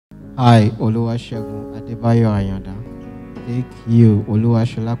I, Oluwasegun Adebayo Ayanda, take you,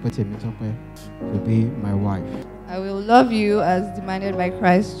 Solape and Segun, to be my wife. I will love you as demanded by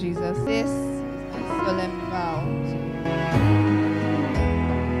Christ Jesus. This is my solemn vow.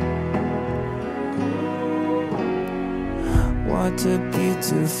 What a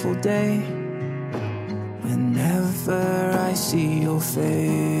beautiful day. Whenever I see your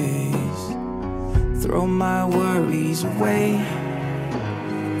face, throw my worries away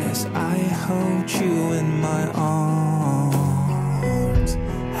as I hold you in my arms.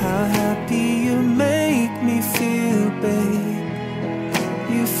 How happy you make me feel, babe.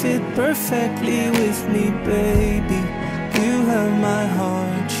 You fit perfectly with me, baby. You have my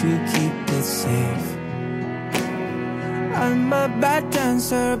heart, you keep it safe. I'm a bad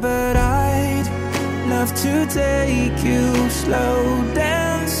dancer, but I'd love to take you slow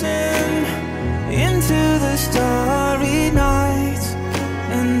dancing into the starry night,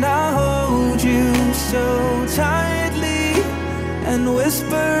 and I'll hold you so tightly and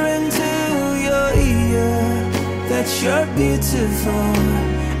whisper into your ear that you're beautiful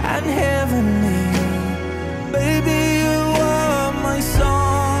and heavenly. Baby, you are my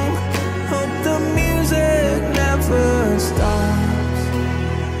song. Hope the music never stops,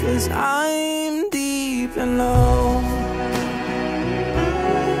 'cause I'm deep in love.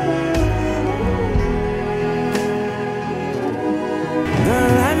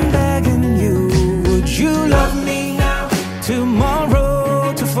 Girl, I'm begging you, would you love me now?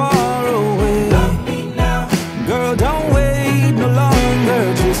 Tomorrow too far away. Love me now. Girl, don't wait no longer,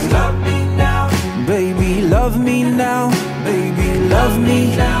 just love me now. Baby, love me now. Baby, love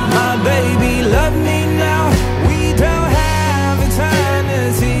me now. My baby, love me now. We don't have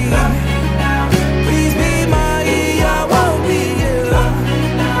eternity. Love me now. Please be my I won't be you. Love me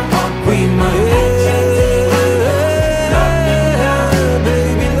now. Be my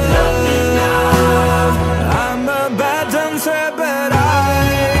baby, love. I'm a bad dancer, but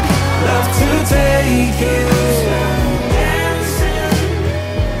I'd love to take you dancing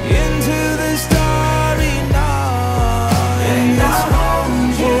into the starry night, and I'll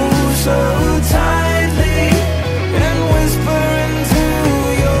hold you so tightly and whisper into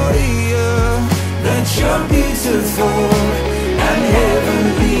your ear that you're beautiful and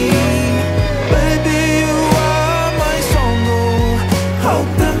heavenly. Baby, you are my song. Oh,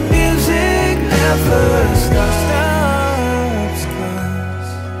 hope the music never stops,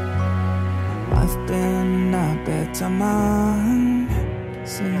 'cause I've been a better man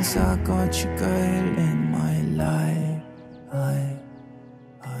since I got you, girl, in my life.